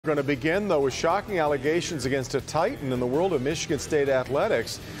We're going to begin, though, with shocking allegations against a titan in the world of Michigan State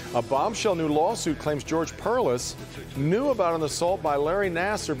athletics. A bombshell new lawsuit claims George Perles knew about an assault by Larry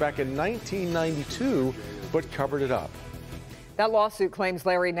Nassar back in 1992, but covered it up. That lawsuit claims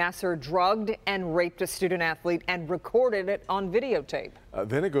Larry Nassar drugged and raped a student athlete and recorded it on videotape.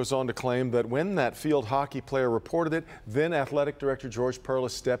 Then it goes on to claim that when that field hockey player reported it, then athletic director George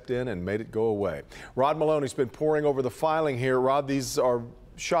Perles stepped in and made it go away. Rod Maloney's been poring over the filing here. Rod, these are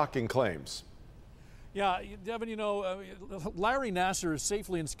shocking claims. Yeah, Devin, you know, Larry Nassar is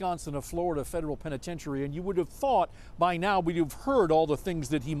safely ensconced in a Florida federal penitentiary, and you would have thought by now we'd have heard all the things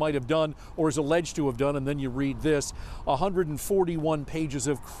that he might have done or is alleged to have done, and then you read this, 141 pages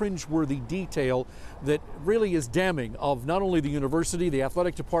of cringeworthy detail that really is damning of not only the university, the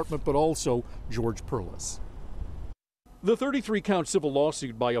athletic department, but also George Perles. The 33-count civil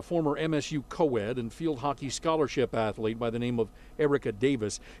lawsuit by a former MSU co-ed and field hockey scholarship athlete by the name of Erica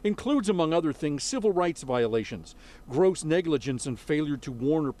Davis includes, among other things, civil rights violations, gross negligence and failure to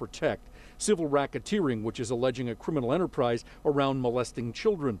warn or protect, civil racketeering, which is alleging a criminal enterprise around molesting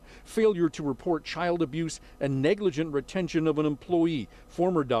children, failure to report child abuse, and negligent retention of an employee,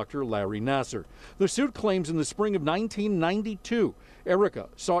 former Dr. Larry Nassar. The suit claims in the spring of 1992, Erica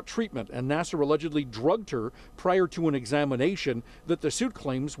sought treatment and Nassar allegedly drugged her prior to an examination that the suit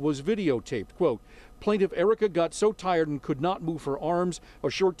claims was videotaped. Quote, plaintiff Erica got so tired and could not move her arms. A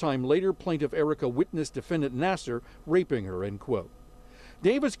short time later, plaintiff Erica witnessed defendant Nassar raping her, end quote.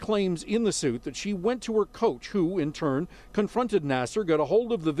 Davis claims in the suit that she went to her coach, who, in turn, confronted Nassar, got a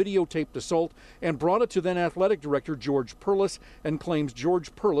hold of the videotaped assault, and brought it to then athletic director George Perles, and claims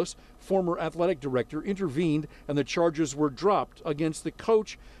George Perles, former athletic director, intervened and the charges were dropped against the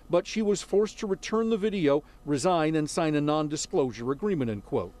coach, but she was forced to return the video, resign, and sign a non-disclosure agreement, end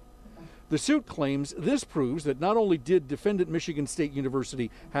quote. The suit claims this proves that not only did defendant Michigan State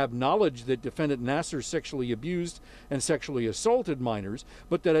University have knowledge that defendant Nassar sexually abused and sexually assaulted minors,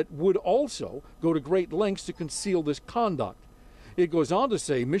 but that it would also go to great lengths to conceal this conduct. It goes on to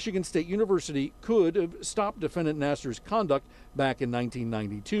say Michigan State University could have stopped defendant Nassar's conduct back in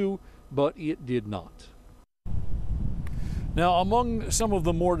 1992, but it did not. Now, among some of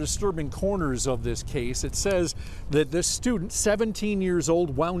the more disturbing corners of this case, it says that this student, 17 years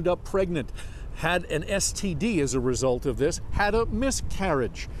old, wound up pregnant, had an STD as a result of this, had a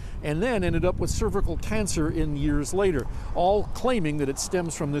miscarriage, and then ended up with cervical cancer in years later, all claiming that it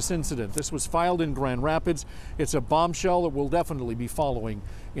stems from this incident. This was filed in Grand Rapids. It's a bombshell that we'll definitely be following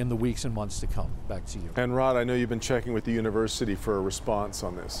in the weeks and months to come. Back to you. And Rod, I know you've been checking with the university for a response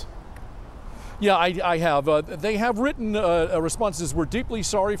on this. Yeah, I have. They have written responses. We're deeply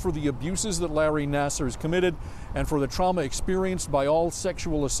sorry for the abuses that Larry Nassar has committed and for the trauma experienced by all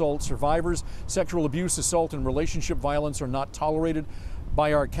sexual assault survivors. Sexual abuse, assault, and relationship violence are not tolerated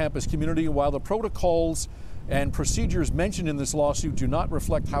by our campus community. While the protocols and procedures mentioned in this lawsuit do not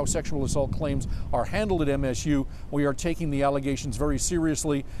reflect how sexual assault claims are handled at MSU, we are taking the allegations very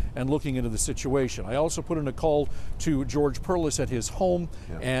seriously and looking into the situation. I also put in a call to George Perles at his home,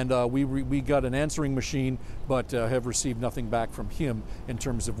 and we got an answering machine, but have received nothing back from him in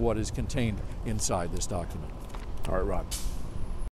terms of what is contained inside this document. All right, Rod.